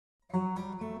Alright,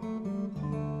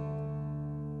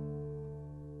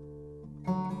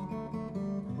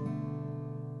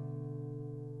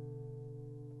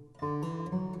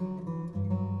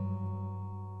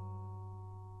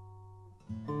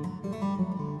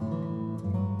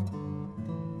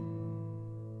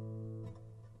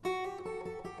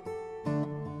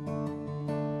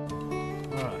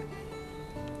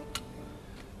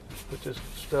 put this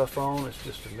stuff on. It's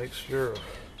just a mixture of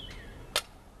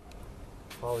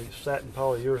satin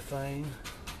polyurethane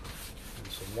and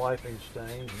some wiping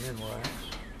stains and Minwax.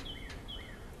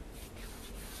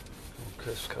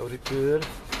 Just coat it good.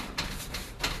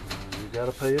 You got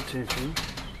to pay attention,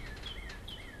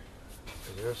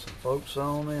 because there's some folks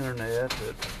on the internet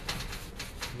that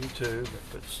YouTube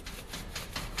that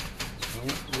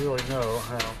don't really know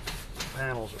how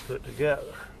panels are put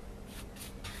together.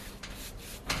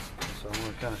 So I'm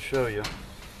going to kind of show you.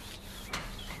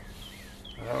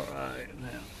 Alright, now,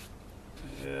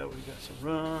 yeah, we got some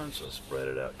runs, so spread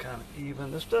it out kind of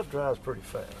even. This stuff dries pretty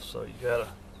fast, so you gotta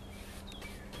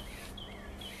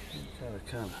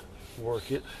kind of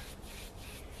work it.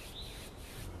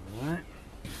 Alright.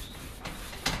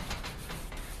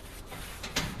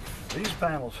 These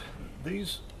panels,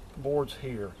 these boards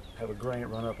here have a grain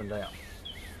run up and down.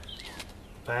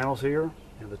 Panels here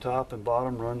in the top and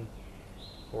bottom run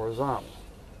horizontal.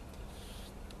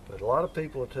 But a lot of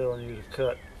people are telling you to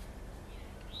cut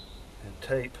and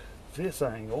tape this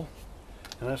angle,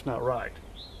 and that's not right,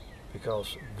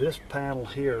 because this panel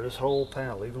here, this whole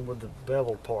panel, even with the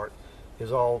beveled part,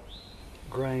 is all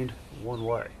grained one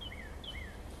way.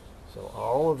 So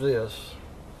all of this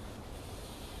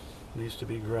needs to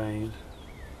be grained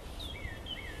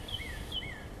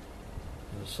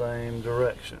in the same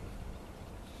direction.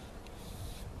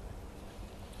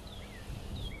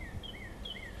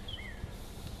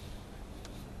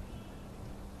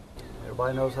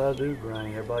 Everybody knows how to do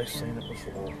grain. Everybody's seen it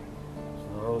before. It's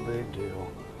no big deal.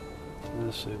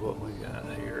 Let's see what we got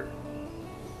here.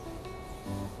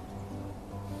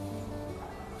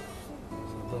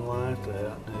 Something like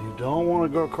that. Now you don't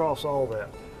want to go across all that,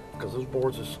 because those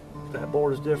boards is, that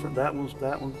board is different, that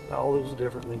one, all those are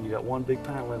different. Then you got one big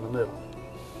panel in the middle.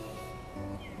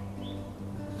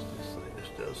 Let's just say this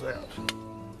does that.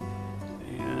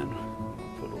 And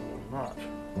put a little knot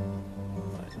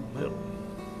right in the middle.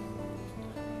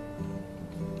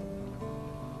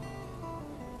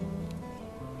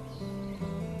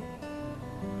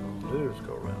 Do is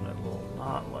go around that little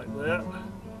knot like that.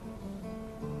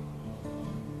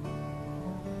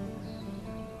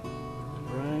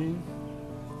 Grain.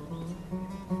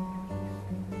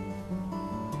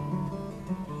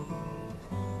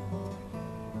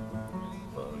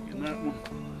 Bug in that one.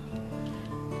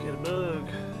 Get a bug.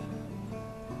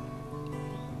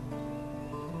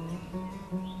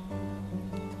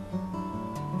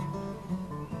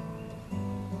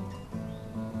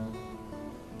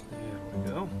 There we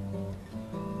go.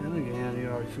 And again, you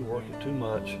know, if you work it too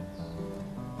much, you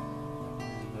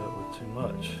end up with too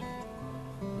much.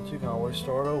 But you can always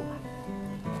start over.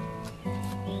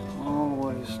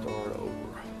 Always start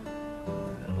over.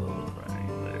 That little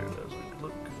grain there doesn't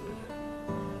look good.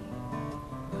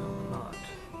 Now not.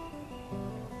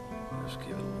 Let's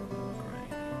give it a little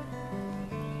grain.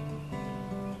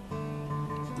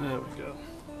 There we go.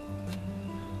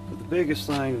 But the biggest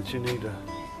thing that you need to,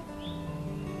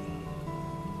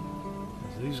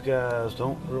 these guys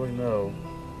don't really know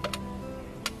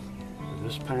that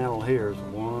this panel here is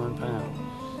one panel.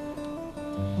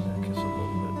 That gets a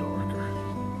little bit darker.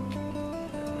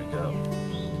 There we go.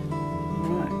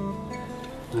 Alright.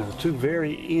 Now the two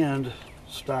very end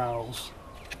styles,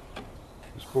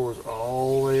 this board's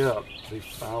all the way up. These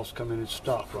styles come in and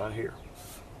stop right here.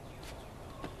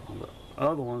 On the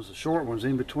other ones, the short ones,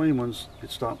 in between ones, it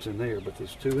stops in there. But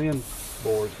these two end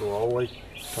boards go all the way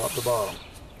top to bottom.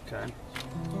 Okay.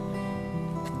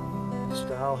 The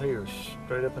style here is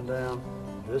straight up and down.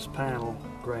 This panel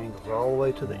grain goes all the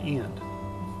way to the end,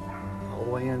 all the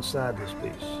way inside this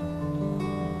piece.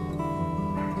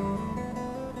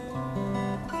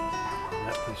 And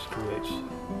that piece creates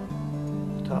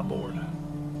the top board.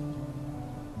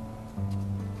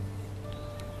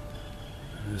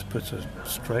 And this puts a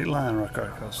straight line right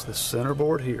across this center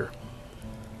board here.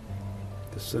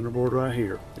 This center board right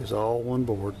here is all one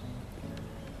board.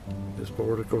 This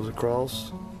board goes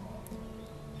across,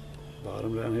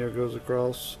 bottom down here goes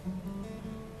across,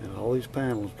 and all these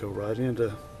panels go right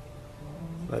into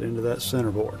that center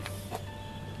board.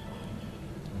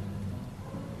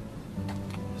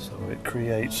 So it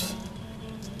creates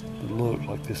the look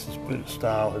like this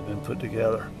style has been put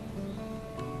together,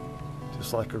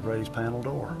 just like a raised panel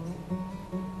door.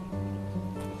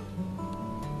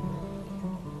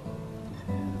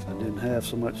 didn't have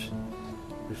so much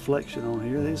reflection on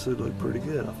here, these would look pretty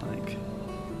good, I think.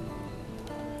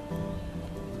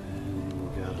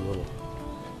 And we got a little,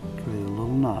 create a little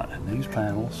knot in these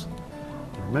panels.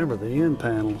 Remember, the end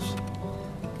panels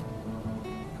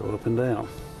go up and down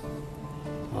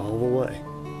all the way.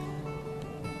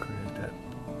 Create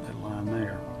that line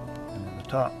there, and then the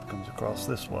top comes across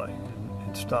this way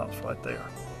and stops right there.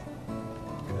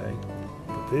 Okay,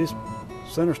 but these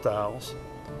center stiles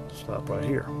stop right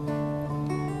here.